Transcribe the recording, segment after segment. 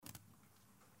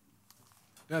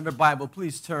you have your Bible,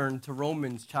 please turn to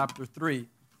Romans chapter 3.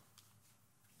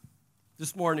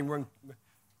 This morning, we're going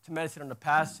to meditate on a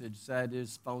passage that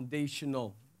is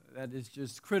foundational, that is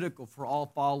just critical for all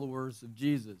followers of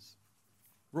Jesus.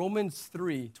 Romans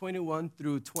 3, 21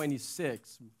 through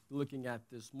 26, looking at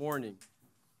this morning.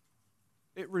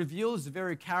 It reveals the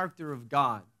very character of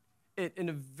God. In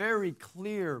a very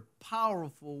clear,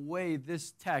 powerful way,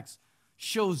 this text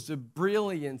shows the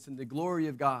brilliance and the glory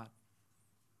of God.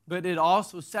 But it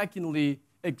also, secondly,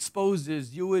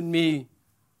 exposes you and me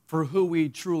for who we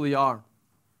truly are.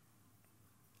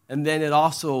 And then it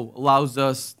also allows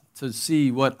us to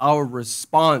see what our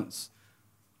response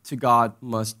to God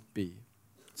must be.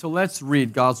 So let's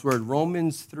read God's word,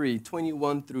 Romans 3,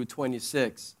 21 through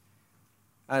 26,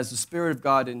 as the Spirit of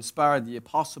God inspired the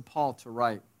Apostle Paul to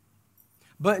write.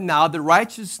 But now the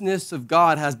righteousness of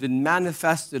God has been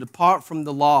manifested apart from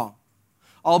the law.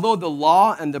 Although the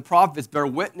law and the prophets bear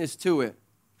witness to it,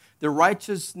 the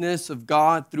righteousness of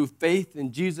God through faith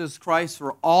in Jesus Christ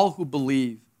for all who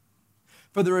believe.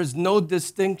 For there is no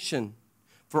distinction,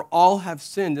 for all have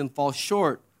sinned and fall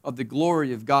short of the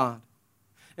glory of God,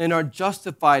 and are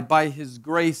justified by His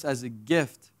grace as a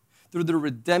gift through the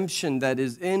redemption that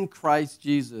is in Christ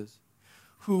Jesus,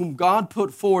 whom God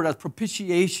put forward as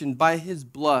propitiation by His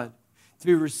blood to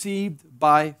be received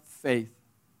by faith.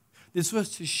 This was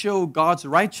to show God's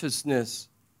righteousness,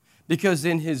 because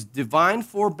in His divine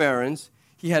forbearance,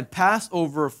 He had passed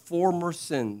over former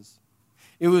sins.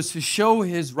 It was to show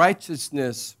His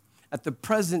righteousness at the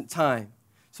present time,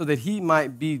 so that He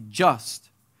might be just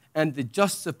and the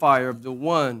justifier of the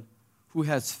one who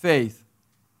has faith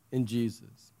in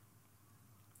Jesus.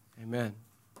 Amen.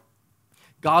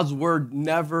 God's word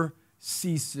never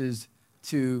ceases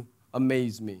to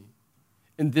amaze me.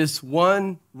 In this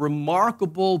one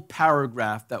remarkable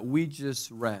paragraph that we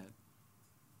just read,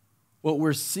 what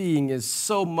we're seeing is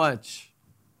so much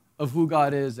of who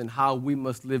God is and how we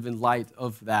must live in light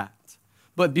of that.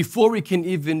 But before we can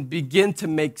even begin to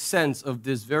make sense of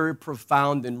this very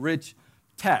profound and rich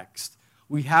text,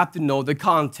 we have to know the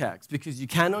context, because you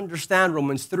can't understand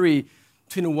Romans 3,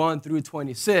 21 through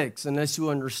 26 unless you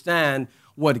understand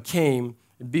what came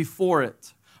before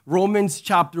it. Romans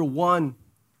chapter 1,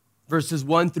 verses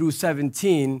 1 through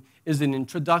 17 is an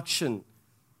introduction.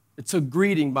 It's a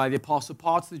greeting by the Apostle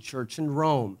Paul to the church in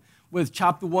Rome, with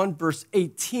chapter 1, verse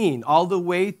 18, all the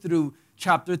way through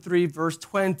chapter 3, verse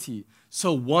 20.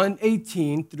 So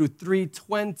 1:18 through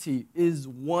 3:20 is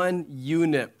one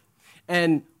unit.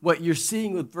 And what you're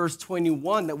seeing with verse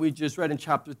 21 that we just read in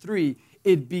chapter 3,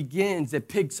 it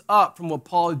picks up from what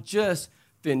Paul just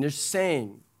finished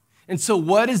saying. And so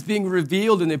what is being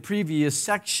revealed in the previous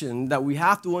section that we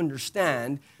have to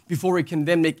understand before we can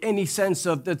then make any sense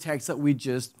of the text that we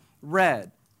just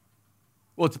read?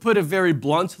 Well, to put it very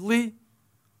bluntly,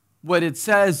 what it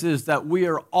says is that we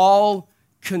are all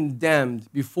condemned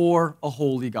before a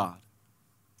holy God.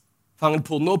 If I'm going to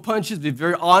pull no punches, be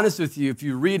very honest with you, if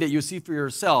you read it, you'll see for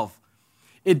yourself.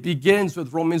 It begins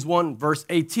with Romans 1, verse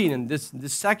 18. In this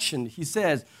section, he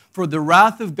says, "For the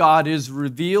wrath of God is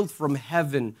revealed from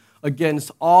heaven against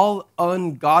all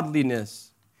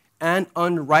ungodliness and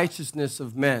unrighteousness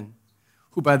of men,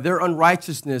 who by their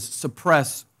unrighteousness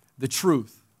suppress the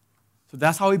truth." So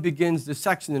that's how he begins this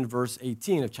section in verse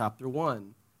 18 of chapter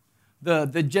 1.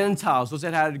 The Gentiles, those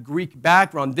that had a Greek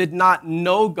background, did not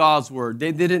know God's word.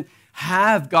 They didn't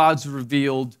have God's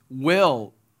revealed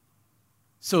will.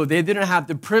 So they didn't have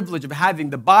the privilege of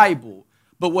having the Bible.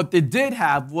 But what they did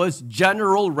have was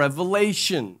general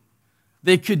revelation.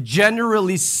 They could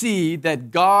generally see that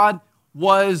God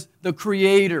was the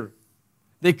creator.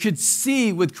 They could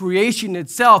see with creation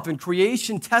itself, and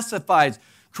creation testifies.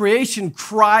 Creation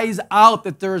cries out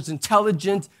that there is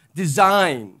intelligent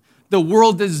design. The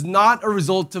world is not a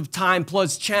result of time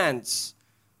plus chance.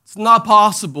 It's not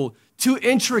possible. Too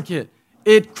intricate.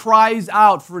 It cries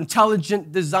out for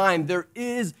intelligent design. There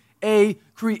is a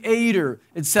creator.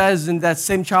 It says in that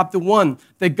same chapter 1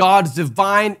 that God's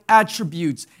divine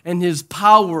attributes and His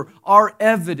power are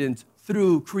evident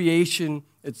through creation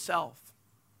itself.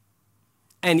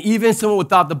 And even someone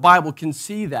without the Bible can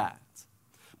see that.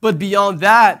 But beyond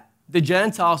that, the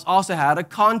Gentiles also had a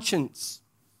conscience.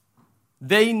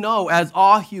 They know, as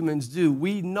all humans do,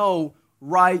 we know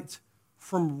right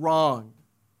from wrong.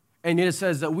 And yet it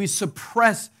says that we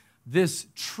suppress this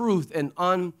truth and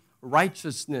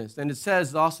unrighteousness. And it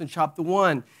says also in chapter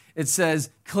 1, it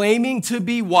says, claiming to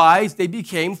be wise, they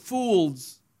became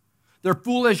fools. Their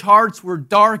foolish hearts were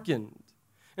darkened.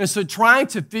 And so trying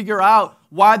to figure out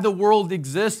why the world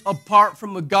exists apart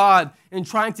from a God and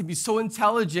trying to be so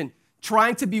intelligent,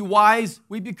 trying to be wise,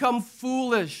 we become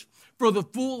foolish. For the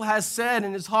fool has said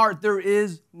in his heart, there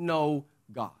is no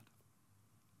God.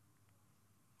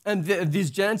 And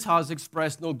these Gentiles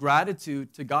expressed no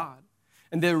gratitude to God.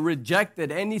 And they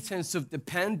rejected any sense of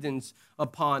dependence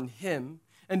upon him.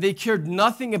 And they cared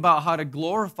nothing about how to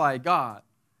glorify God.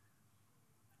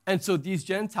 And so these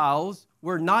Gentiles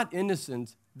were not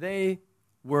innocent. They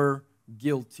were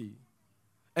guilty.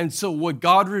 And so what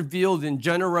God revealed in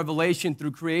general revelation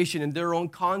through creation in their own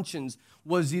conscience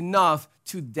was enough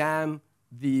to damn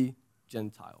the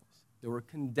Gentiles. They were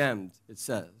condemned, it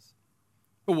says.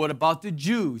 But what about the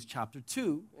Jews? Chapter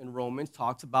 2 in Romans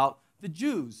talks about the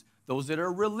Jews, those that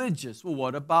are religious. Well,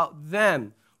 what about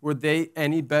them? Were they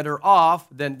any better off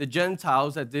than the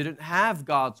Gentiles that didn't have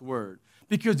God's word?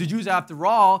 Because the Jews, after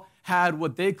all, had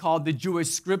what they called the Jewish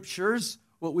scriptures,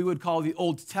 what we would call the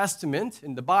Old Testament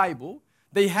in the Bible.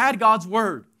 They had God's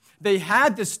word. They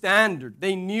had the standard.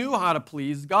 They knew how to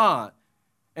please God.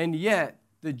 And yet,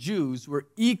 the Jews were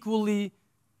equally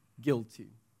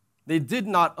guilty. They did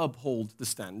not uphold the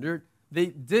standard. They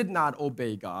did not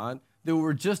obey God. They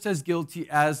were just as guilty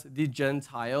as the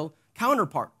Gentile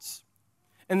counterparts.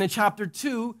 And in chapter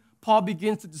 2, Paul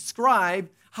begins to describe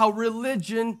how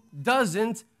religion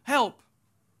doesn't help.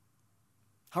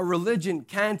 How religion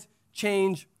can't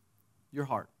change your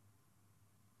heart.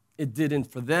 It didn't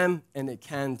for them, and it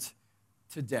can't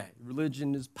today.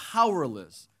 Religion is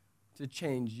powerless to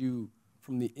change you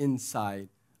from the inside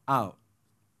out,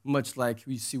 much like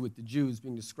we see with the Jews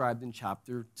being described in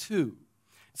chapter 2.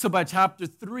 So by chapter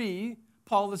 3,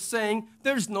 Paul is saying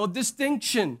there's no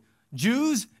distinction.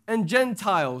 Jews and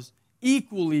Gentiles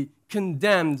equally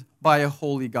condemned by a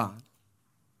holy God.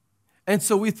 And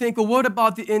so we think, well, what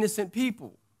about the innocent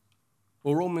people?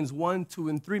 Well, Romans 1, 2,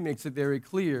 and 3 makes it very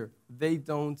clear. They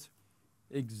don't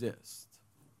exist.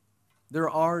 There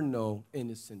are no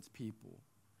innocent people.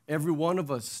 Every one of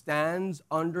us stands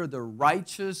under the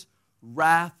righteous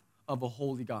wrath of a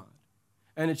holy God.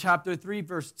 And in chapter 3,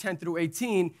 verse 10 through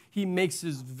 18, he makes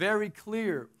this very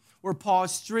clear, where Paul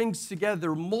strings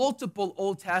together multiple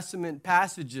Old Testament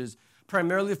passages,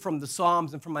 primarily from the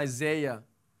Psalms and from Isaiah.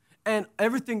 And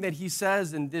everything that he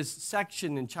says in this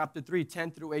section in chapter 3,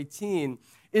 10 through 18,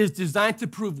 is designed to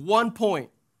prove one point.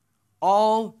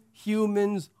 All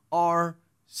humans are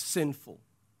sinful.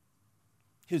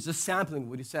 Here's a sampling of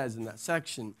what he says in that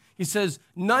section. He says,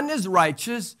 none is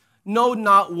righteous, no,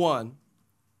 not one.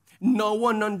 No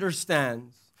one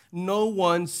understands. No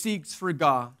one seeks for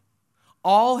God.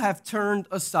 All have turned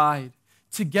aside.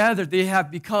 Together they have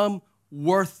become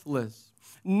worthless.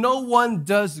 No one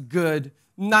does good,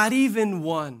 not even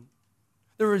one.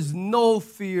 There is no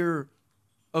fear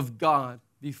of God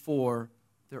before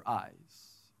their eyes.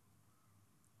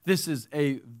 This is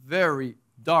a very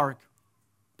dark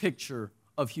picture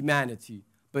of humanity,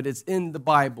 but it's in the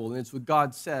Bible, and it's what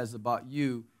God says about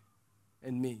you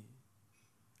and me.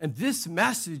 And this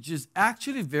message is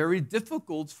actually very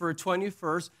difficult for a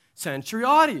 21st century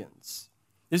audience.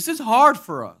 This is hard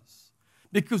for us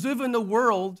because we live in a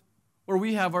world where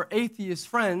we have our atheist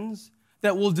friends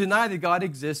that will deny that God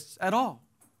exists at all.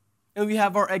 And we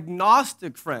have our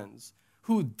agnostic friends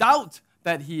who doubt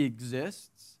that he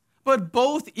exists, but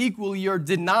both equally are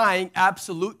denying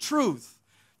absolute truth.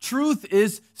 Truth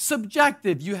is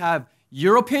subjective. You have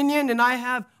your opinion and I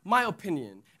have my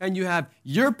opinion. And you have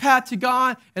your path to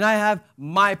God, and I have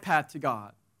my path to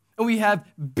God. And we have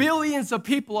billions of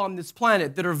people on this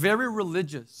planet that are very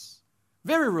religious,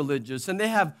 and they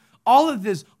have all of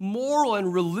this moral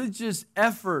and religious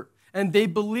effort, and they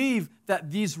believe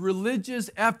that these religious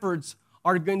efforts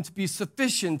are going to be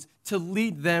sufficient to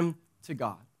lead them to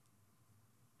God.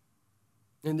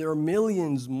 And there are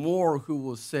millions more who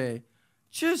will say,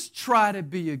 just try to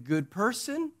be a good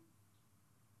person.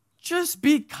 Just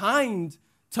be kind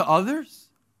to others.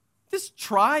 Just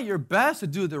try your best to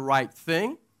do the right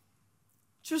thing.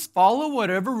 Just follow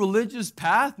whatever religious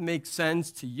path makes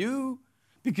sense to you,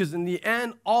 because in the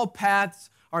end, all paths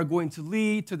are going to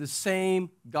lead to the same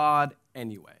God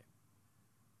anyway.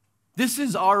 This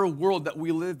is our world that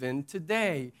we live in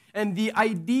today. And the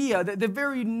idea, that the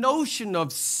very notion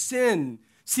of sin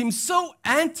seems so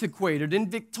antiquated and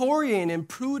Victorian and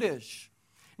prudish.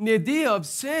 And the idea of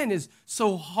sin is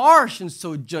so harsh and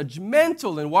so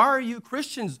judgmental. And why are you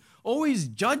Christians always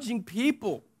judging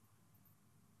people?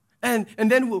 And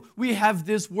then we have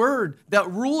this word that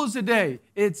rules the day.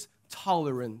 It's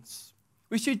tolerance.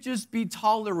 We should just be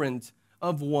tolerant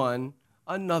of one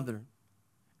another.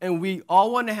 And we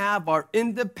all want to have our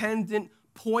independent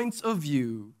points of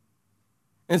view.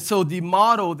 And so the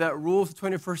motto that rules the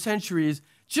 21st century is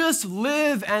just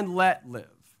live and let live.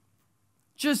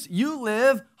 Just you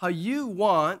live how you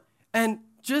want and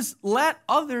just let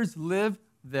others live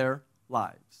their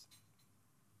lives.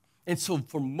 And so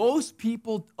for most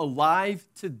people alive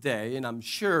today, and I'm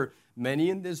sure many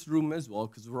in this room as well,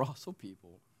 because we're also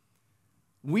people,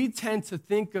 we tend to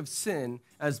think of sin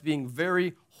as being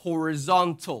very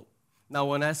horizontal. Now,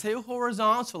 when I say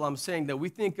horizontal, I'm saying that we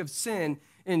think of sin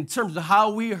in terms of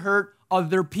how we hurt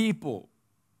other people.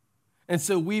 And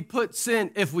so we put sin,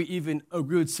 if we even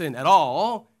agree with sin at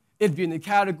all, it'd be in the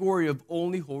category of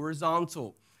only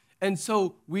horizontal. And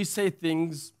so we say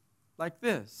things like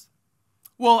this.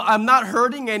 Well, I'm not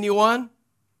hurting anyone.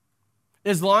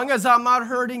 As long as I'm not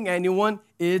hurting anyone,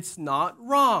 it's not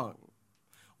wrong.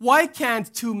 Why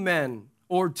can't two men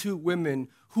or two women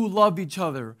who love each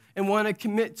other and want to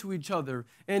commit to each other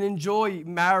and enjoy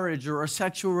marriage or a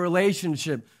sexual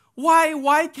relationship,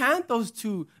 why can't those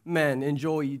two men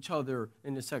enjoy each other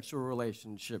in a sexual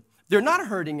relationship? They're not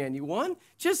hurting anyone.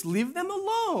 Just leave them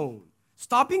alone.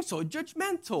 Stop being so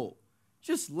judgmental.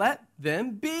 Just let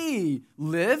them be.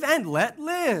 Live and let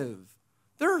live.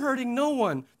 They're hurting no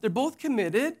one. They're both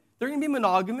committed. They're going to be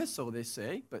monogamous, so they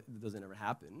say, but it doesn't ever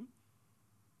happen.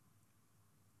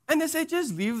 And they say,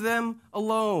 just leave them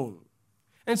alone.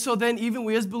 And so then even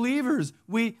we as believers,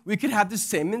 we could have the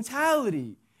same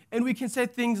mentality. And we can say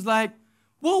things like,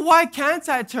 well, why can't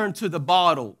I turn to the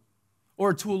bottle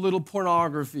or to a little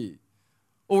pornography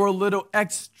or a little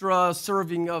extra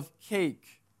serving of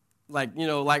cake? Like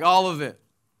all of it.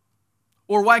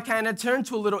 Or why can't I turn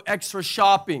to a little extra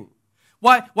shopping?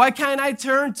 Why can't I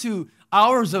turn to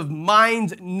hours of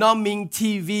mind-numbing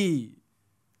TV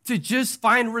to just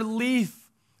find relief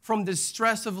from the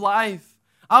stress of life?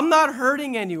 I'm not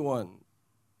hurting anyone.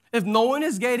 If no one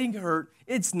is getting hurt,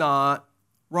 it's not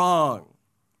wrong.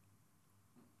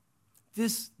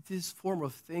 This form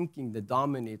of thinking that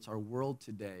dominates our world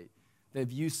today, that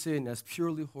views sin as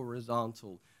purely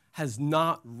horizontal, has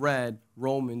not read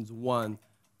Romans 1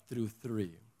 through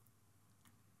 3.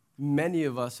 Many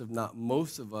of us, if not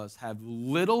most of us, have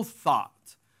little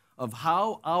thought of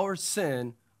how our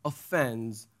sin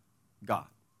offends God.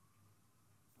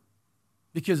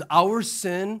 Because our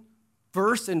sin,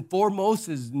 first and foremost,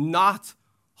 is not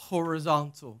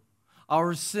horizontal.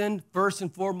 Our sin, first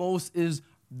and foremost, is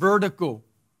vertical.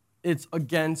 It's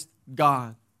against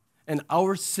God. And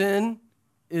our sin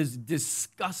is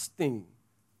disgusting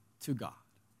to God.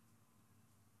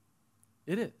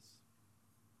 It is.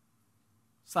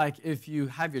 It's like if you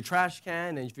have your trash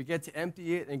can and you forget to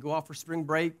empty it and go off for spring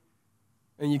break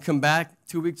and you come back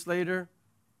 2 weeks later,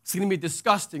 it's going to be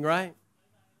disgusting, right?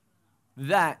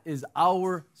 That is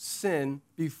our sin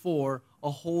before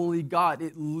a holy God.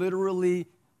 It literally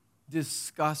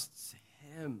disgusts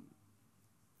him,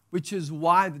 which is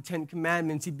why the Ten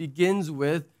Commandments, he begins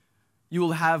with, you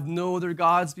will have no other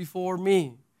gods before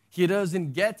me. He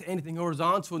doesn't get to anything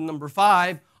horizontal in number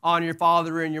 5, honor your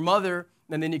father and your mother,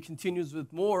 and then he continues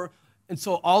with more. And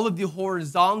so all of the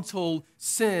horizontal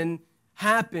sin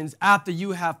happens after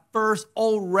you have first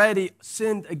already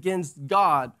sinned against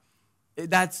God.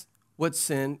 That's what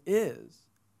sin is.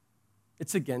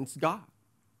 It's against God.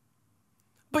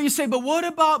 But you say, but what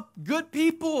about good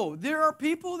people? There are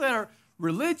people that are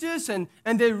religious and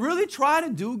they really try to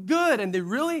do good and they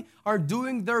really are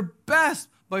doing their best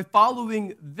by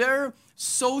following their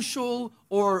social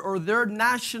or their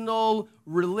national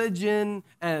religion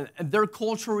and their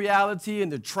cultural reality, and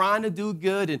they're trying to do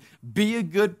good and be a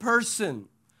good person.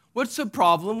 What's the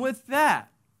problem with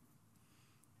that?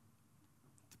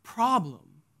 The problem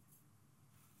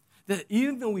that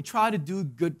even when we try to do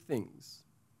good things,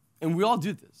 and we all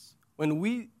do this, when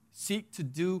we seek to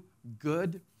do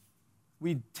good,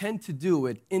 we tend to do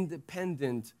it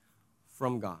independent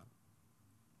from God.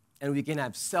 And we can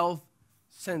have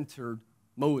self-centered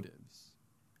motives.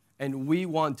 And we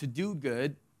want to do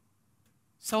good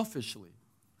selfishly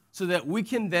so that we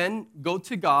can then go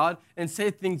to God and say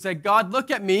things like, God,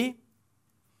 look at me.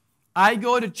 I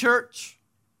go to church.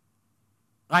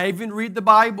 I even read the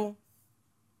Bible.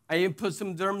 I even put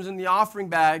some dirhams in the offering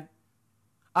bag.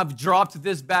 I've dropped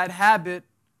this bad habit.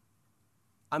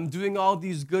 I'm doing all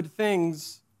these good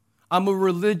things. I'm a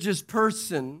religious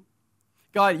person.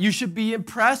 God, you should be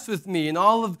impressed with me and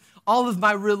all of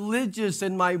my religious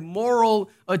and my moral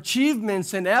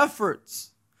achievements and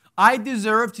efforts. I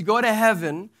deserve to go to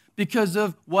heaven because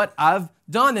of what I've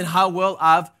done and how well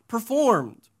I've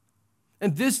performed.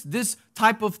 And this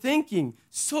type of thinking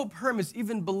so permeates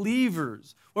even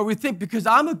believers, where we think because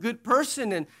I'm a good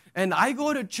person and I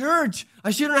go to church,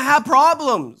 I shouldn't have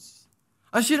problems.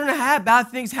 I shouldn't have bad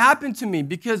things happen to me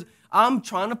because I'm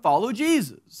trying to follow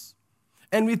Jesus.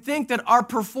 And we think that our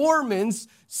performance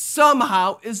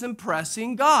somehow is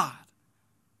impressing God.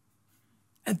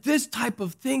 And this type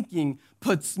of thinking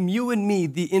puts you and me,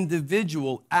 the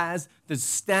individual, as the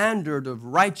standard of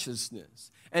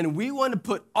righteousness. And we want to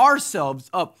put ourselves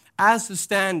up as the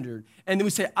standard. And then we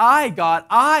say, God,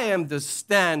 I am the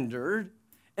standard.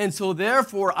 And so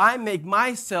therefore, I make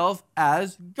myself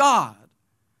as God.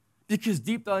 Because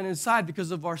deep down inside,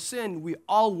 because of our sin, we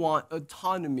all want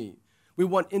autonomy. We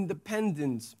want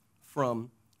independence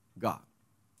from God.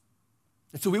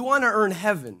 And so we want to earn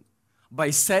heaven by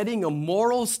setting a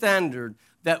moral standard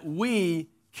that we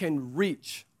can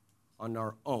reach on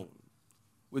our own,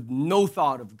 with no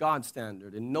thought of God's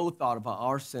standard and no thought of how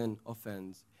our sin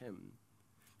offends him.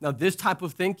 Now, this type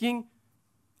of thinking,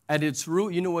 at its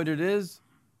root, you know what it is?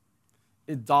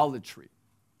 Idolatry.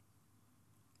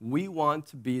 We want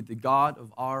to be the God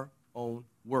of our own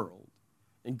world.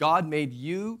 And God made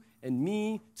you and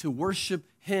me to worship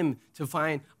him, to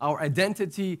find our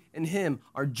identity in him,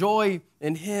 our joy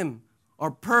in him, our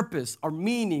purpose, our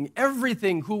meaning,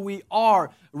 everything who we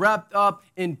are wrapped up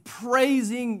in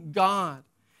praising God.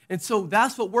 And so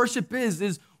that's what worship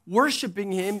is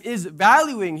worshiping him, is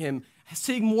valuing him,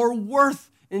 seeing more worth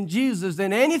in Jesus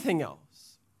than anything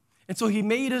else. And so he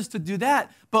made us to do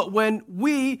that. But when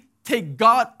we take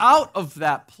God out of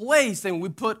that place and we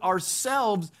put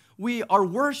ourselves, we are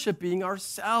worshiping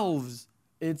ourselves.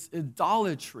 It's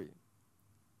idolatry.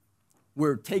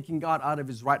 We're taking God out of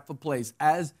his rightful place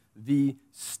as the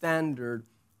standard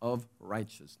of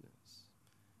righteousness.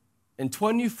 And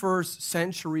 21st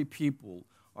century people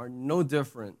are no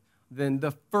different than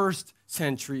the first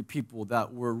century people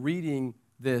that were reading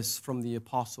this from the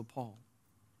Apostle Paul.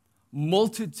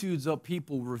 Multitudes of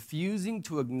people refusing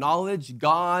to acknowledge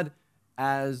God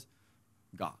as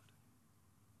God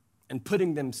and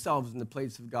putting themselves in the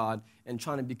place of God and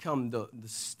trying to become the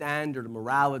standard of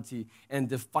morality and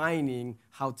defining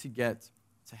how to get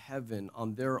to heaven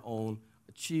on their own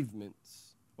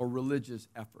achievements or religious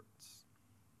efforts.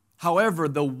 However,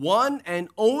 the one and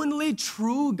only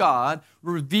true God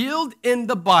revealed in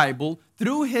the Bible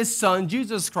through his Son,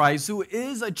 Jesus Christ, who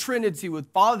is a Trinity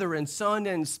with Father and Son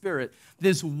and Spirit,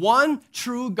 this one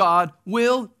true God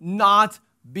will not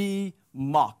be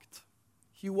mocked.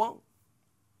 He won't.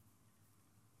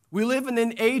 We live in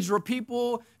an age where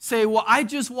people say, well, I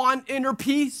just want inner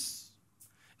peace,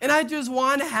 and I just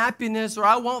want happiness, or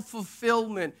I want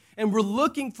fulfillment. And we're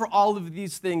looking for all of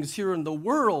these things here in the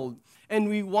world, and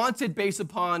we want it based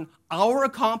upon our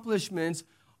accomplishments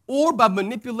or by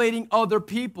manipulating other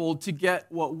people to get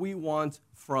what we want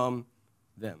from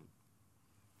them.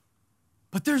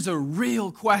 But there's a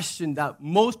real question that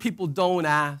most people don't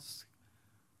ask.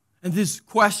 And this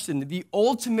question, the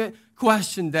ultimate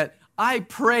question that I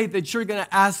pray that you're going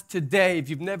to ask today, if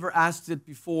you've never asked it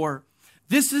before,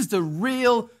 this is the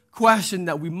real question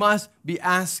that we must be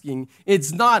asking.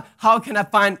 It's not, how can I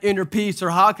find inner peace, or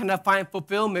how can I find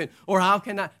fulfillment, or how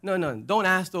can I... No, don't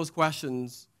ask those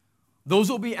questions. Those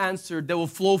will be answered. They will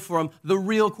flow from the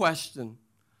real question.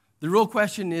 The real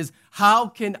question is, how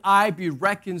can I be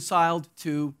reconciled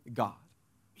to God?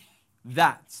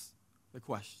 That's the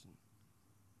question.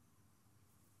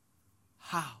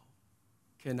 How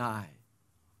can I,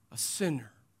 a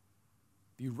sinner,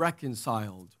 be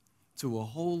reconciled to a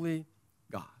holy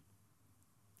God?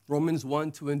 Romans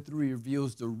 1, 2, and 3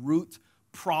 reveals the root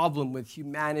problem with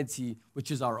humanity, which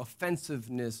is our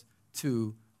offensiveness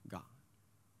to God.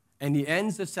 And he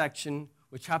ends the section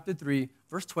with chapter 3,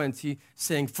 verse 20,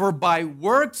 saying, for by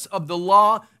works of the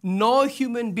law, no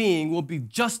human being will be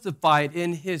justified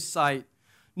in his sight.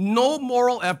 No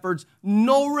moral efforts,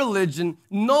 no religion,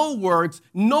 no works,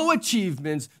 no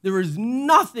achievements. There is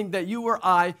nothing that you or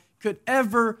I could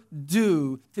ever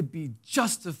do to be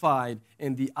justified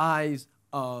in the eyes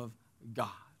of God.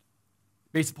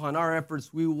 Based upon our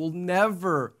efforts, we will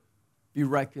never be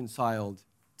reconciled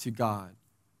to God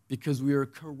because we are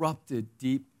corrupted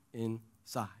deep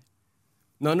inside.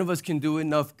 None of us can do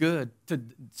enough good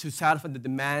to satisfy the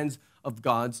demands of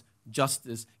God's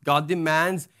justice. God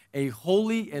demands a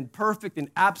holy and perfect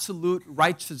and absolute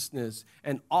righteousness,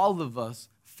 and all of us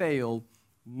fail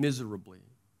miserably.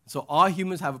 So all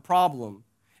humans have a problem,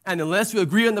 and unless we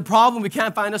agree on the problem, we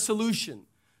can't find a solution.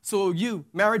 So you,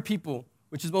 married people,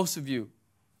 which is most of you,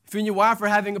 if you and your wife are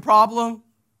having a problem,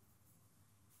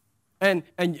 and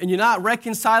you're not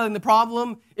reconciling the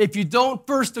problem, if you don't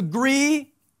first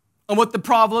agree on what the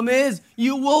problem is,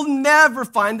 you will never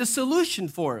find a solution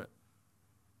for it.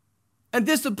 And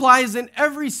this applies in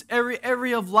every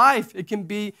area of life. It can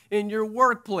be in your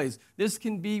workplace. This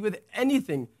can be with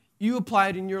anything. You apply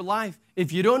it in your life.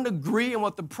 If you don't agree on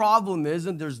what the problem is,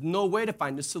 then there's no way to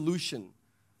find a solution.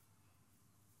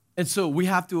 And so we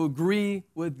have to agree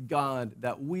with God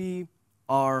that we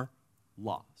are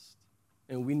lost.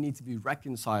 And we need to be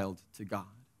reconciled to God.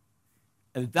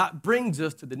 And that brings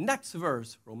us to the next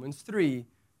verse, Romans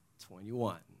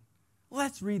 3:21.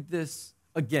 Let's read this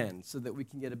again so that we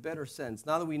can get a better sense,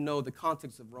 now that we know the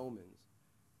context of Romans.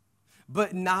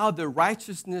 But now the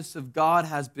righteousness of God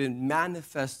has been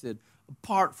manifested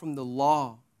apart from the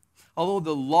law. Although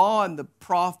the law and the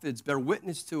prophets bear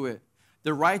witness to it,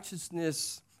 the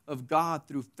righteousness of God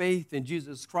through faith in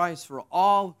Jesus Christ for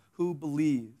all who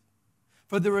believe.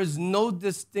 For there is no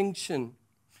distinction,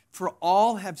 for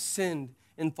all have sinned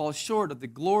and fall short of the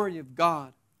glory of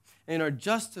God and are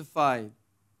justified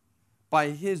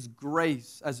by his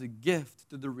grace as a gift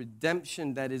through the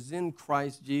redemption that is in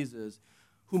Christ Jesus,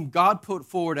 whom God put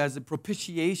forward as a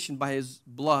propitiation by his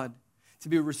blood to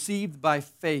be received by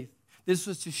faith. This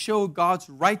was to show God's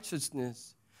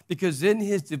righteousness, because in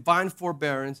his divine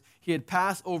forbearance he had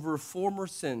passed over former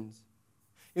sins.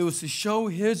 It was to show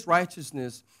his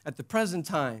righteousness at the present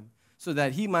time, so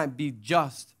that he might be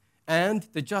just and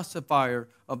the justifier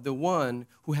of the one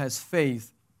who has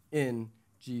faith in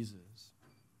Jesus.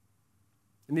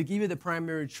 Let me give you the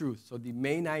primary truth, so the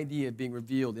main idea being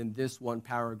revealed in this one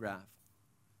paragraph.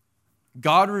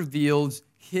 God reveals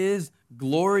his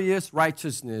glorious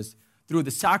righteousness through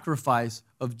the sacrifice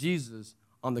of Jesus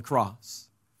on the cross.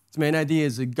 The main idea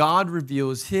is that God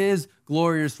reveals his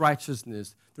glorious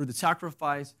righteousness through the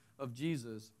sacrifice of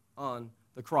Jesus on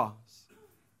the cross.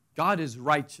 God is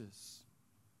righteous.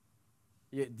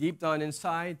 Yet deep down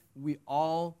inside, we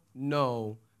all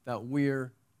know that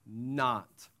we're not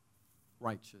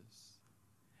righteous.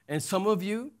 And some of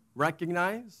you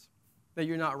recognize that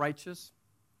you're not righteous.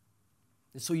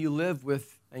 And so you live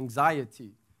with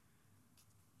anxiety.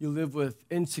 You live with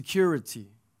insecurity,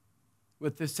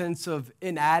 with a sense of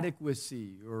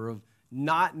inadequacy or of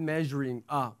not measuring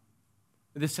up,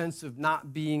 with a sense of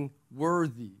not being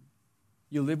worthy.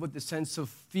 You live with a sense of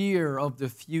fear of the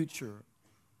future.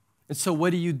 And so what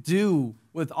do you do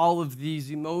with all of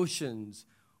these emotions?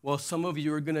 Well, some of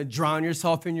you are going to drown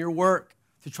yourself in your work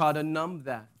to try to numb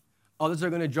that. Others are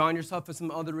going to drown yourself in some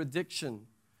other addiction.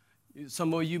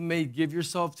 Some of you may give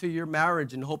yourself to your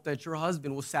marriage and hope that your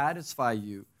husband will satisfy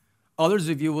you. Others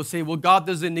of you will say, well, God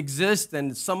doesn't exist,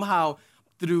 and somehow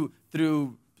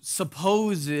through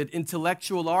supposed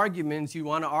intellectual arguments, you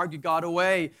want to argue God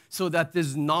away so that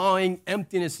this gnawing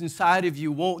emptiness inside of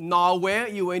you won't gnaw away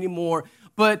at you anymore.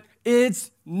 But it's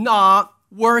not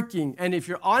working. And if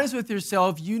you're honest with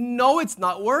yourself, you know it's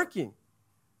not working.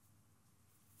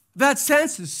 That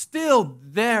sense is still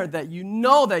there, that you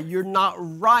know that you're not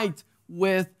right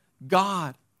with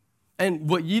God. And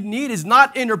what you need is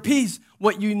not inner peace.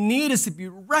 What you need is to be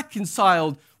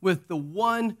reconciled with the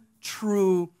one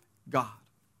true God.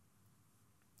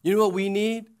 You know what we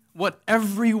need? What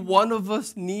every one of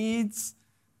us needs?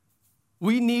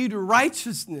 We need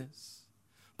righteousness.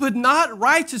 But not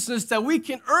righteousness that we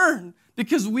can earn,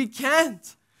 because we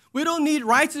can't. We don't need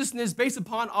righteousness based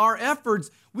upon our efforts.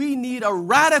 We need a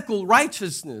radical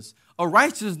righteousness, a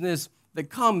righteousness that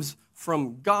comes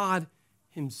from God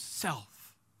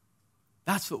himself.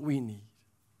 That's what we need.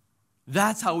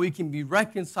 That's how we can be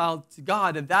reconciled to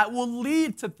God, and that will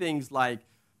lead to things like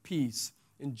peace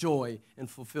and joy and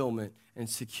fulfillment and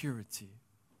security.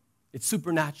 It's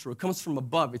supernatural. It comes from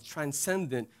above. It's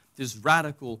transcendent, this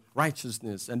radical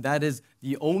righteousness. And that is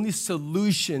the only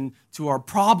solution to our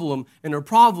problem. And our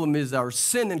problem is our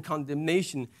sin and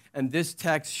condemnation. And this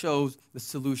text shows the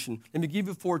solution. Let me give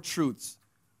you 4 truths.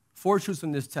 4 truths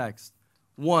in this text.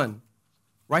 1,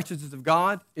 righteousness of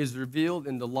God is revealed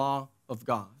in the law of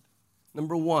God.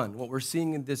 Number 1, what we're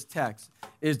seeing in this text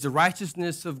is the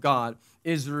righteousness of God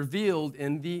is revealed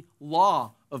in the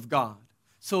law of God.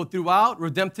 So throughout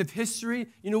redemptive history,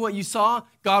 you know what you saw?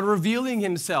 God revealing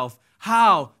himself.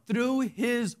 How? Through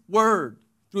his word.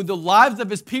 Through the lives of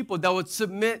his people that would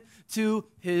submit to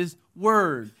his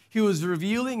word. He was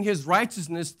revealing his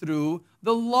righteousness through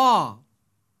the law.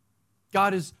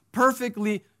 God is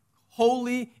perfectly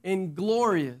holy and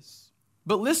glorious.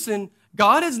 But listen,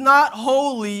 God is not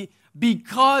holy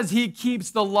because he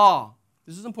keeps the law.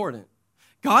 This is important.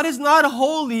 God is not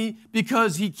holy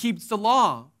because he keeps the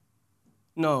law.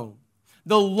 No.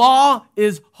 The law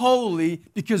is holy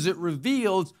because it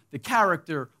reveals the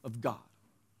character of God.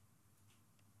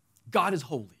 God is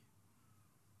holy.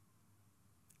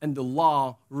 And the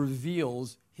law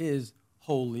reveals his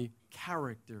holy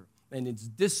character. And it's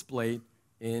displayed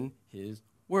in his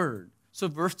word. So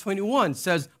verse 21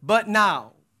 says, but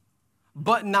now.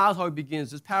 But now is how it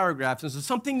begins this paragraph. And so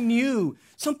something new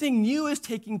is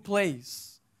taking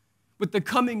place. With the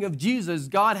coming of Jesus,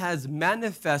 God has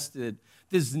manifested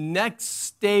this next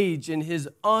stage in his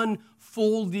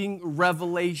unfolding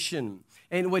revelation.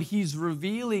 And what he's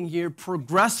revealing here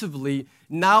progressively,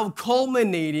 now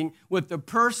culminating with the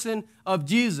person of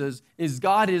Jesus, is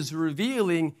God is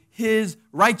revealing his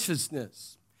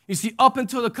righteousness. You see, up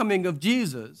until the coming of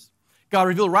Jesus, God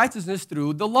revealed righteousness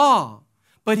through the law.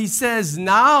 But he says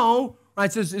now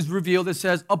righteousness is revealed, it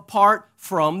says, apart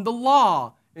from the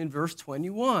law in verse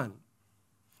 21.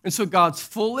 And so God's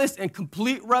fullest and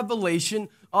complete revelation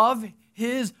of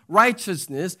his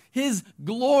righteousness, his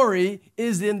glory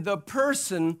is in the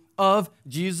person of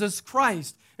Jesus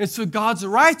Christ. And so God's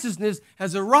righteousness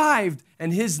has arrived,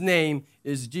 and his name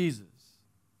is Jesus.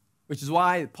 Which is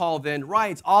why Paul then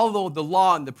writes, although the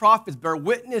law and the prophets bear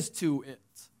witness to it.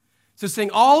 So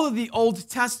saying all of the Old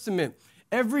Testament,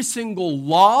 every single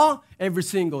law, every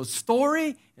single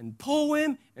story and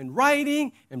poem and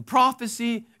writing and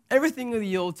prophecy, everything in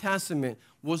the Old Testament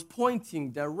was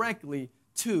pointing directly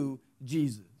to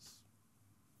Jesus.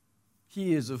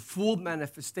 He is a full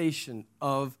manifestation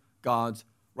of God's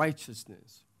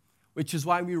righteousness, which is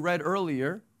why we read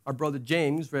earlier, our brother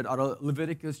James read out of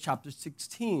Leviticus chapter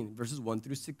 16, verses 1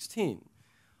 through 16.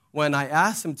 When I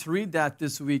asked him to read that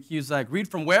this week, he was like, read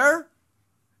from where?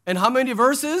 And how many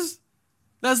verses?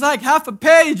 That's like half a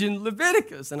page in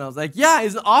Leviticus. And I was like, yeah,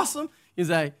 isn't it awesome? He's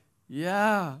like,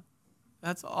 yeah,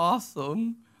 that's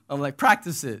awesome. I'm like,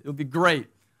 practice it. It'll be great.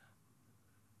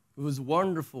 It was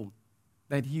wonderful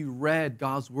that he read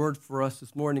God's word for us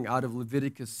this morning out of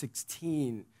Leviticus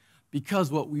 16.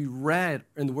 Because what we read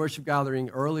in the worship gathering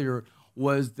earlier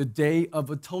was the Day of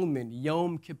Atonement,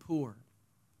 Yom Kippur,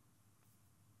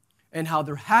 and how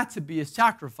there had to be a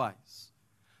sacrifice.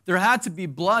 There had to be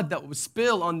blood that was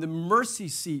spilled on the mercy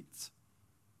seat.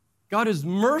 God is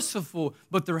merciful,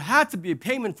 but there had to be a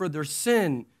payment for their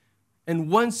sin. And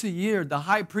once a year, the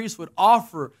high priest would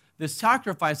offer the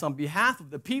sacrifice on behalf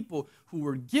of the people who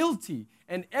were guilty.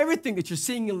 And everything that you're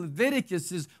seeing in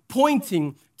Leviticus is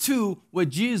pointing to what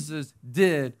Jesus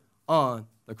did on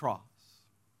the cross.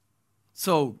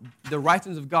 So the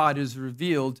righteousness of God is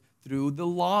revealed through the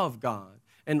law of God.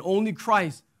 And only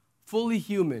Christ, fully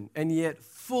human and yet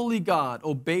fully God,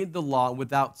 obeyed the law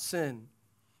without sin.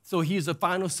 So he's a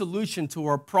final solution to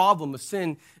our problem of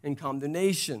sin and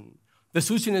condemnation. The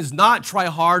solution is not try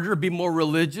harder, be more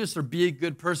religious, or be a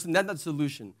good person. That's not the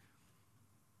solution.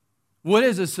 What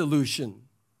is a solution?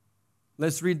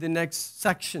 Let's read the next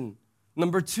section.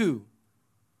 Number 2,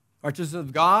 righteousness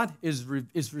of God is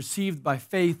received by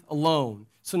faith alone.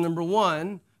 So number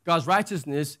 1, God's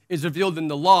righteousness is revealed in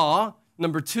the law.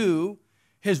 Number 2,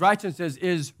 his righteousness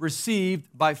is received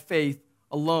by faith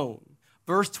alone.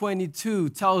 Verse 22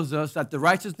 tells us that the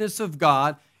righteousness of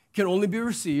God can only be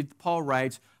received, Paul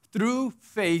writes, through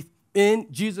faith in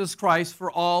Jesus Christ for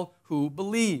all who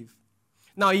believe.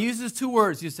 Now, he uses 2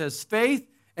 words. He says faith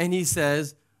and he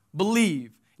says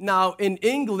believe. Now, in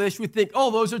English, we think, oh,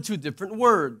 those are 2 different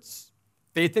words.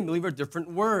 Faith and believe are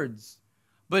different words.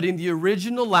 But in the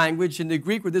original language, in the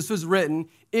Greek where this was written,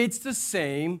 it's the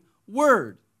same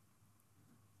word.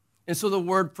 And so the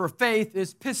word for faith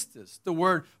is pistis. The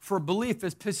word for belief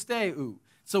is pisteu.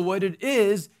 So what it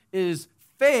is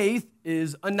faith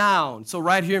is a noun. So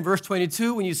right here in verse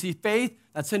 22, when you see faith,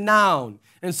 that's a noun.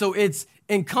 And so it's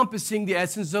encompassing the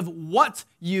essence of what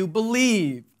you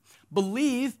believe.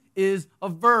 Believe is a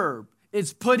verb.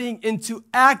 It's putting into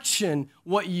action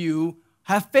what you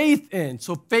have faith in.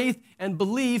 So faith and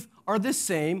belief are the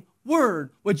same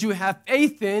word. What you have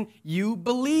faith in, you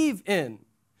believe in.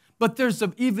 But there's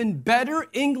an even better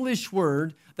English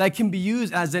word that can be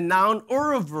used as a noun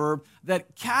or a verb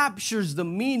that captures the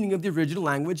meaning of the original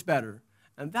language better.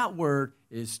 And that word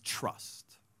is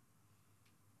trust.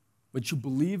 What you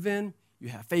believe in, you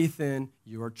have faith in,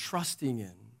 you are trusting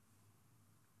in.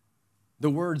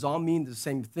 The words all mean the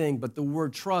same thing, but the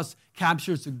word trust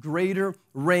captures a greater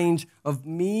range of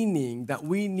meaning that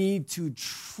we need to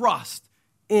trust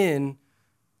in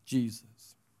Jesus.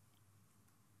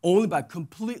 Only by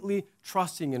completely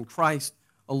trusting in Christ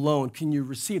alone can you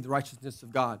receive the righteousness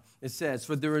of God. It says,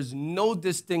 for there is no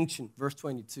distinction, verse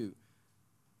 22.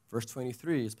 Verse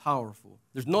 23 is powerful.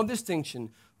 There's no distinction,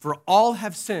 for all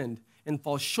have sinned and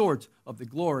fall short of the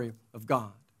glory of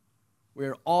God. We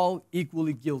are all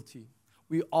equally guilty.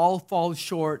 We all fall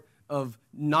short of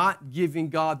not giving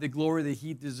God the glory that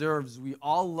he deserves. We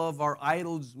all love our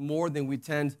idols more than we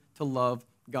tend to love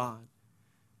God.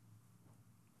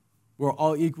 We're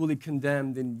all equally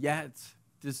condemned, and yet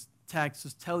this text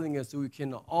is telling us that we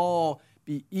can all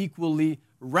be equally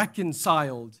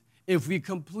reconciled if we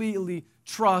completely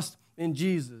trust in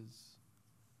Jesus.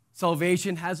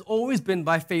 Salvation has always been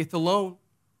by faith alone.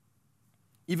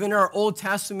 Even our Old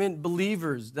Testament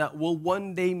believers that will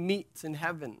one day meet in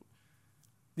heaven,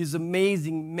 these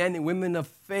amazing men and women of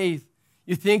faith,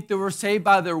 you think they were saved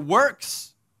by their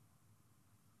works?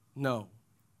 No.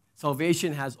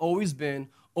 Salvation has always been,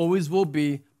 always will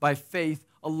be, by faith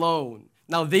alone.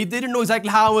 Now, they didn't know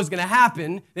exactly how it was going to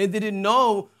happen. They didn't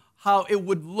know how it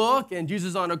would look and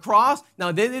Jesus on a cross.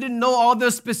 Now, they didn't know all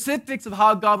the specifics of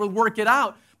how God would work it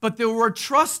out, but they were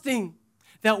trusting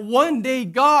that one day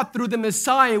God, through the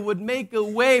Messiah, would make a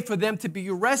way for them to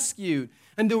be rescued.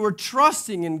 And they were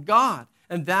trusting in God.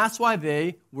 And that's why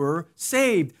they were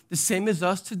saved. The same as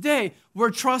us today. We're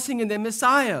trusting in the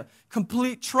Messiah.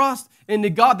 Complete trust in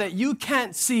the God that you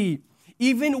can't see,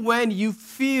 even when you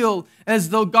feel as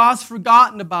though God's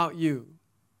forgotten about you.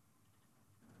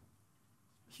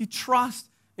 You trust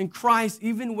in Christ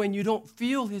even when you don't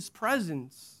feel His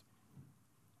presence.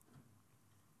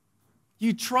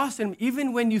 You trust Him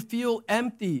even when you feel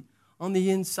empty on the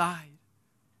inside.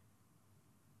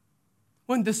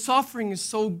 When the suffering is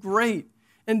so great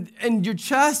and your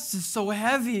chest is so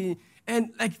heavy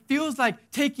and it feels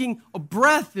like taking a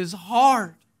breath is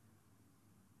hard.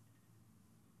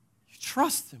 You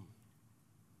trust Him.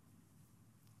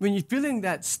 When you're feeling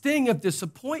that sting of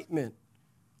disappointment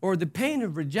or the pain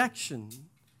of rejection, you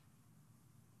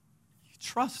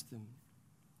trust Him.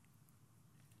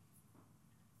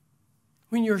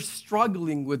 When you're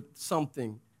struggling with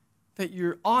something that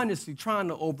you're honestly trying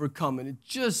to overcome and it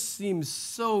just seems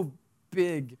so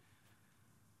big,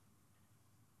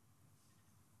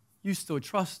 you still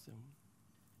trust Him.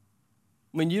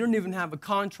 When you don't even have a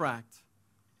contract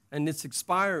and it's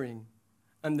expiring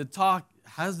and the talk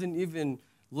hasn't even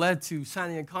led to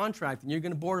signing a contract and you're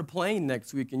going to board a plane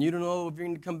next week and you don't know if you're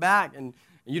going to come back and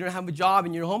you don't have a job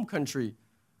in your home country,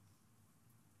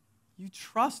 you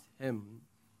trust Him.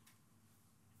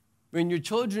 When your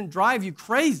children drive you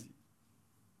crazy,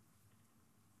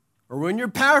 or when your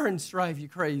parents drive you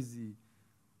crazy,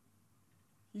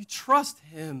 you trust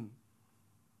Him.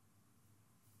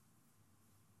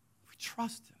 We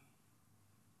trust Him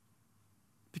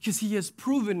because He has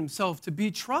proven Himself to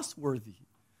be trustworthy.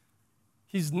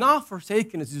 He's not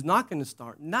forsaken us. He's not going to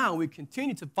start now. We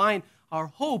continue to find our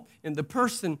hope in the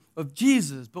person of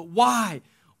Jesus. But why?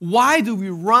 Why do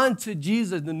we run to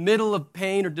Jesus in the middle of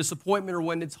pain or disappointment or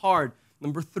when it's hard?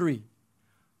 Number 3,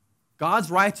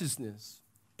 God's righteousness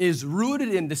is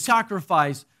rooted in the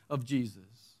sacrifice of Jesus.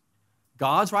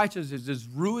 God's righteousness is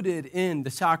rooted in the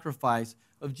sacrifice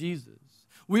of Jesus.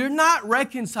 We are not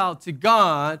reconciled to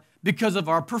God because of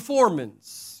our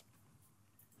performance.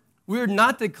 We are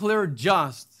not declared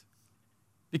just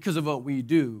because of what we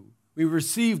do. We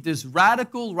receive this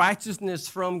radical righteousness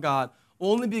from God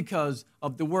only because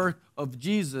of the work of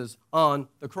Jesus on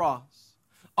the cross.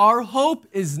 Our hope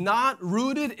is not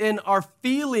rooted in our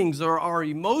feelings or our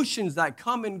emotions that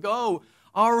come and go.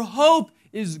 Our hope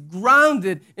is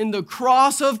grounded in the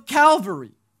cross of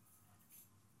Calvary.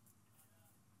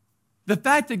 The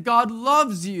fact that God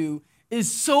loves you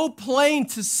is so plain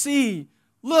to see.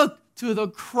 Look to the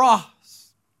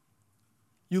cross.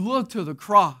 You look to the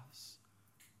cross.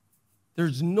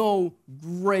 There's no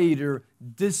greater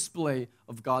display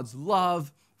of God's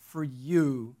love for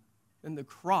you than the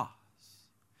cross.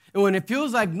 And when it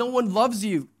feels like no one loves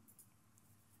you,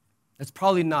 that's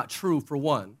probably not true, for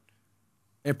one.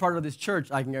 And part of this church,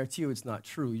 I can guarantee you it's not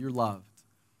true. You're loved.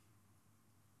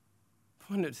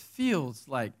 When it feels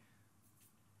like,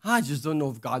 I just don't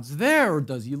know if God's there or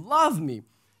does He love me,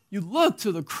 you look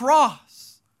to the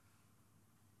cross.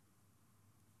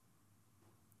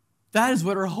 That is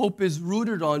what our hope is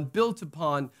rooted on, built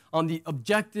upon, on the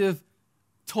objective,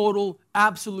 total,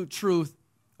 absolute truth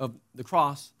of the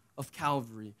cross of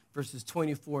Calvary. Verses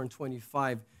 24 and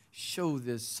 25 show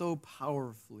this so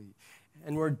powerfully.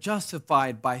 And we're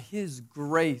justified by His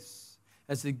grace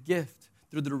as a gift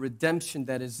through the redemption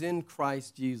that is in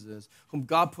Christ Jesus, whom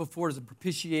God put forward as a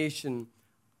propitiation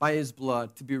by His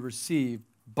blood to be received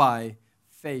by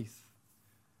faith.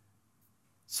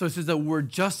 So it says that we're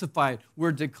justified,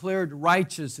 we're declared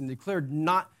righteous and declared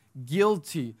not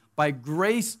guilty by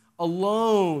grace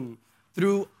alone,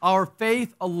 through our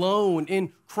faith alone,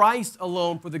 in Christ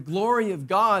alone, for the glory of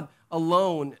God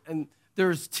alone. And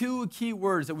there's 2 key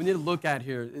words that we need to look at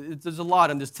here. There's a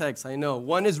lot in this text, I know.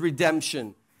 One is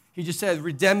redemption. He just said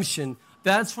redemption.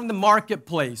 That's from the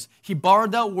marketplace. He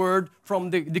borrowed that word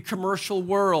from the commercial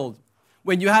world.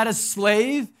 When you had a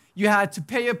slave, you had to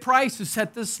pay a price to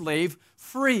set the slave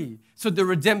free. So the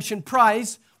redemption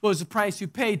price was the price you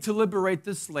paid to liberate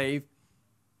the slave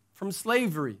from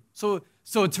slavery. So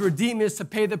to redeem is to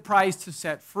pay the price to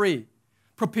set free.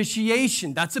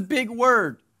 Propitiation, that's a big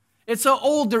word. It's an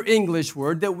older English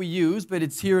word that we use, but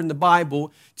it's here in the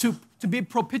Bible. To be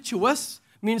propitious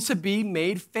means to be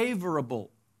made favorable.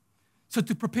 So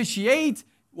to propitiate,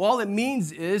 all it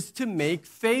means is to make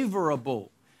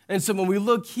favorable. And so when we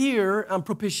look here on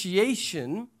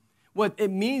propitiation, what it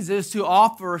means is to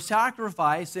offer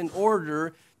sacrifice in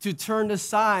order to turn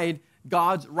aside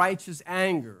God's righteous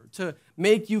anger, to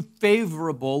make you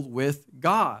favorable with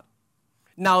God.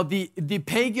 Now, the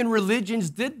pagan religions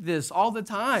did this all the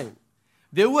time.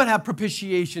 They would have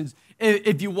propitiations.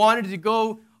 If you wanted to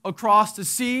go across the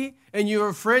sea and you were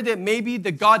afraid that maybe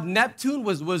the god Neptune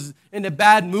was in a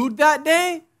bad mood that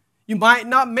day, you might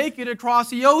not make it across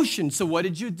the ocean. So what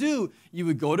did you do? You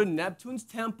would go to Neptune's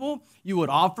temple. You would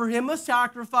offer him a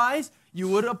sacrifice. You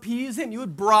would appease him. You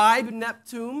would bribe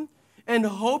Neptune in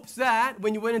hopes that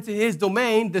when you went into his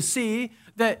domain, the sea,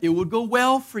 that it would go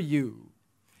well for you.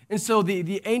 And so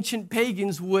the ancient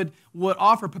pagans would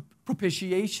offer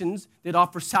propitiations. They'd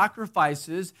offer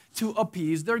sacrifices to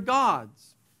appease their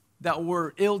gods that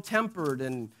were ill-tempered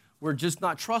and were just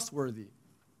not trustworthy.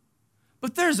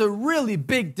 But there's a really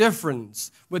big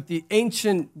difference with the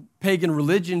ancient pagan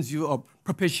religions view of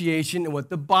propitiation and what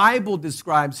the Bible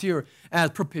describes here as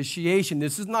propitiation.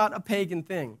 This is not a pagan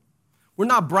thing. We're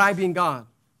not bribing God.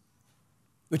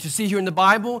 What you see here in the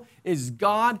Bible is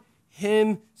God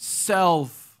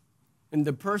himself, in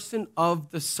the person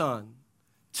of the Son,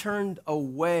 turned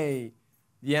away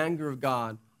the anger of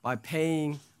God by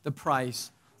paying the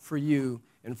price for you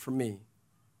and for me.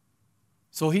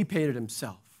 So he paid it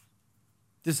himself.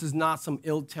 This is not some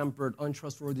ill-tempered,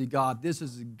 untrustworthy God. This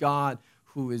is a God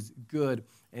who is good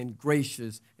and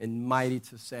gracious and mighty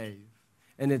to save.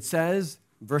 And it says,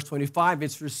 verse 25,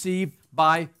 it's received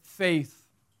by faith.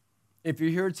 If you're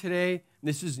here today,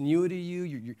 this is new to you,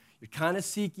 you're kind of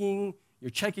seeking, you're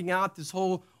checking out this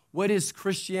whole, what is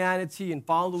Christianity and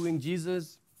following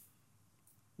Jesus?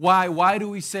 Why do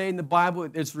we say in the Bible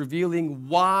it's revealing,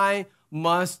 why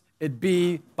must it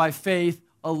be by faith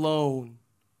alone?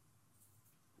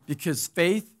 Because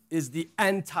faith is the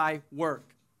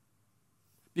anti-work.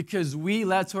 Because we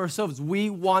let to ourselves, we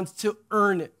want to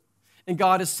earn it. And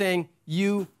God is saying,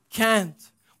 you can't.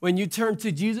 When you turn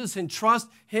to Jesus and trust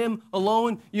him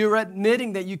alone, you're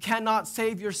admitting that you cannot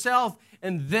save yourself.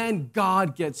 And then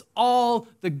God gets all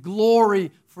the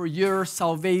glory for your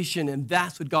salvation. And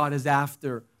that's what God is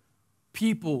after.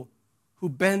 People who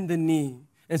bend the knee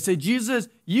and say, Jesus,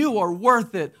 you are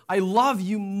worth it. I love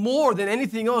you more than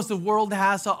anything else the world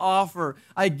has to offer.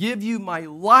 I give you my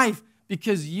life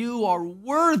because you are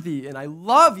worthy. And I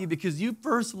love you because you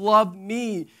first loved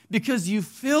me. Because you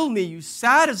fill me, you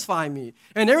satisfy me.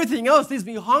 And everything else leaves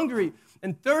me hungry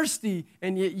and thirsty.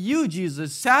 And yet you,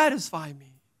 Jesus, satisfy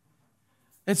me.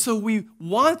 And so we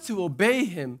want to obey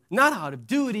him, not out of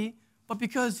duty, but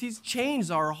because he's changed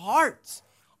our hearts.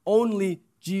 Only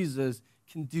Jesus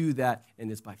can do that, and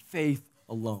it's by faith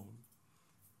alone.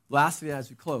 Lastly, as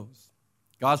we close,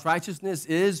 God's righteousness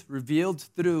is revealed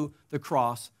through the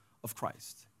cross of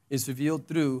Christ. It's revealed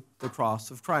through the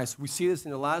cross of Christ. We see this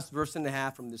in the last verse and a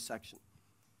half from this section.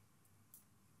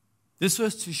 This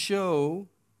was to show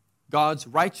God's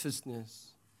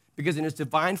righteousness, because in his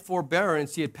divine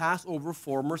forbearance, he had passed over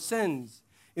former sins.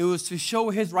 It was to show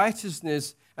his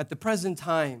righteousness at the present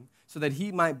time, so that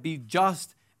he might be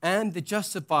just and the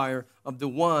justifier of the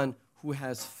one who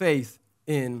has faith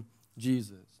in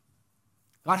Jesus.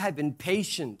 God had been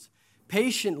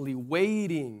patiently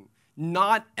waiting,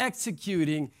 not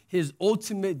executing his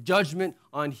ultimate judgment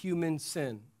on human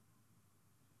sin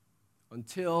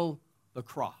until the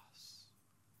cross.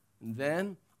 And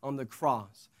then on the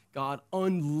cross, God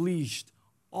unleashed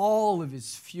all of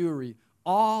his fury,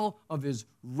 all of his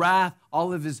wrath,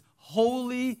 all of his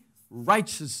holy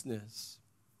righteousness.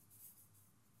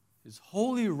 His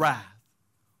holy wrath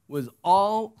was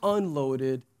all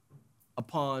unloaded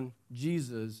upon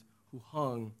Jesus, who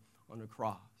hung on a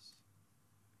cross.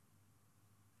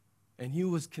 And he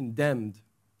was condemned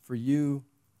for you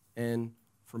and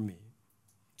for me.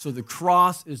 So the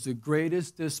cross is the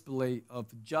greatest display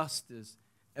of justice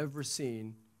ever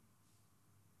seen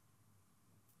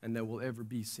and that will ever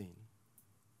be seen.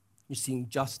 You're seeing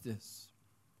justice,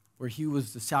 where he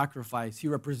was the sacrifice. He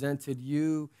represented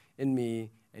you and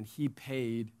me, and he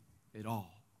paid it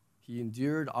all. He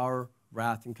endured our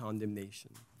wrath and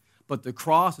condemnation. But the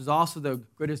cross is also the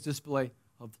greatest display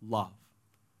of love.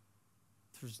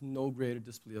 There's no greater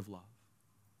display of love.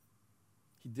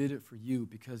 He did it for you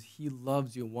because he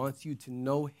loves you and wants you to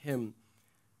know him.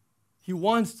 He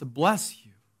wants to bless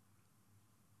you.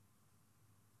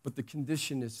 But the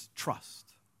condition is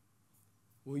trust.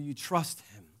 Will you trust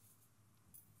him?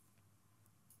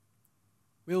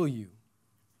 Will you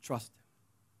trust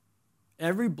him?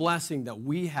 Every blessing that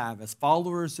we have as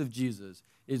followers of Jesus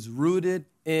is rooted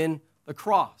in the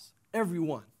cross. Every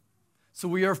one. So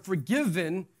we are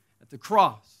forgiven at the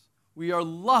cross. We are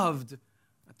loved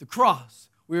at the cross.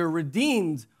 We are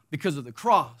redeemed because of the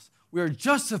cross. We are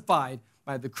justified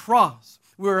by the cross.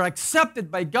 We are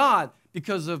accepted by God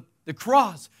because of the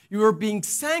cross. You are being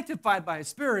sanctified by His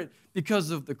Spirit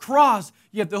because of the cross.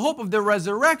 You have the hope of the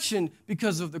resurrection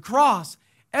because of the cross.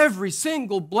 Every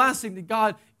single blessing that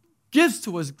God gives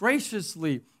to us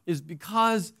graciously is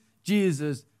because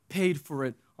Jesus paid for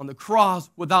it on the cross.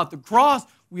 Without the cross,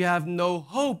 we have no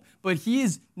hope, but He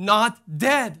is not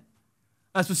dead.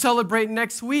 As we celebrate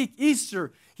next week,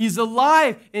 Easter, He's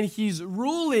alive and He's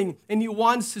ruling and He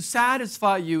wants to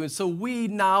satisfy you. And so we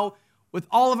now, with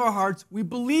all of our hearts, we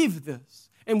believe this.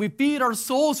 And we feed our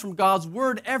souls from God's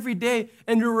word every day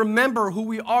and we remember who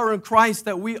we are in Christ,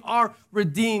 that we are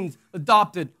redeemed,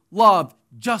 adopted, loved,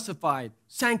 justified,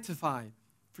 sanctified,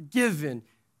 forgiven.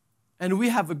 And we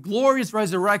have a glorious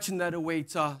resurrection that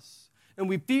awaits us. And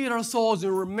we feed our souls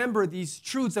and remember these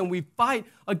truths and we fight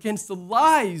against the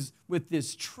lies with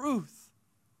this truth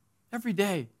every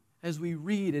day as we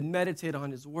read and meditate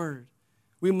on His word.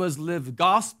 We must live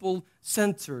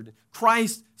gospel-centered,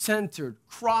 Christ-centered,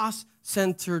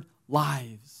 cross-centered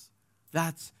lives.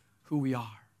 That's who we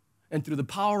are. And through the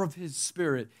power of His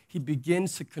Spirit, He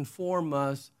begins to conform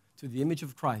us to the image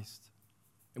of Christ,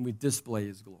 and we display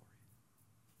His glory.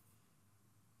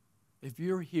 If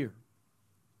you're here,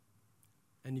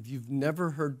 and if you've never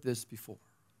heard this before,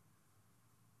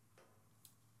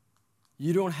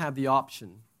 you don't have the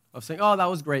option of saying, oh, that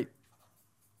was great.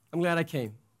 I'm glad I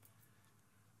came.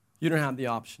 You don't have the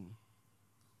option.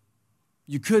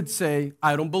 You could say,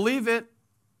 I don't believe it.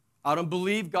 I don't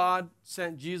believe God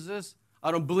sent Jesus.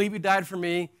 I don't believe He died for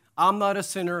me. I'm not a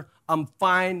sinner. I'm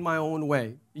fine my own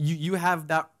way. You have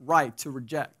that right to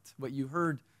reject what you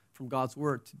heard from God's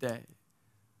word today.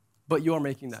 But you are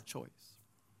making that choice.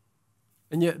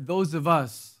 And yet those of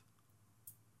us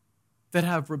that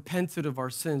have repented of our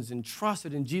sins and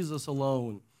trusted in Jesus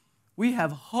alone, we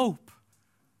have hope.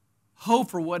 Hope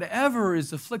for whatever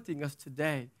is afflicting us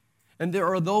today. And there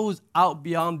are those out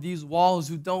beyond these walls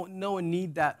who don't know and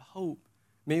need that hope.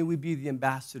 May we be the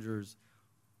ambassadors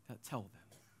that tell them.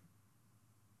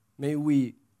 May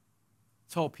we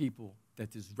tell people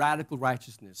that this radical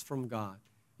righteousness from God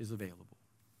is available.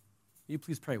 Will you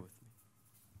please pray with me?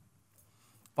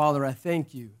 Father, I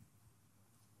thank You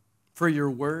for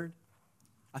Your word.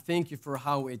 I thank You for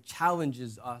how it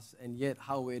challenges us and yet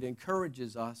how it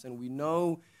encourages us. And we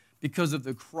know because of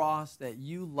the cross that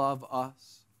You love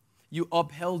us. You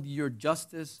upheld Your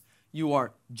justice. You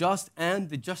are just and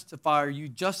the justifier. You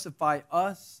justify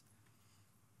us.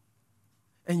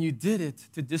 And You did it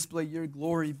to display Your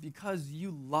glory because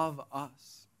You love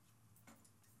us.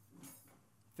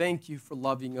 Thank You for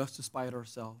loving us despite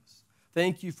ourselves.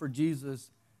 Thank You for Jesus.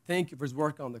 Thank You for His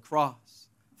work on the cross.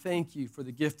 Thank You for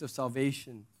the gift of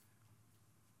salvation.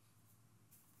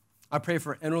 I pray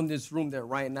for anyone in this room that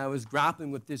right now is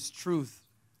grappling with this truth.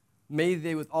 May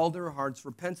they, with all their hearts,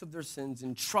 repent of their sins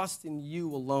and trust in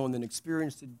You alone and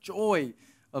experience the joy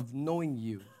of knowing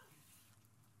You.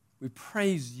 We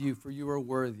praise You for You are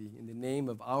worthy. In the name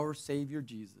of our Savior,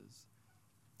 Jesus.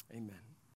 Amen.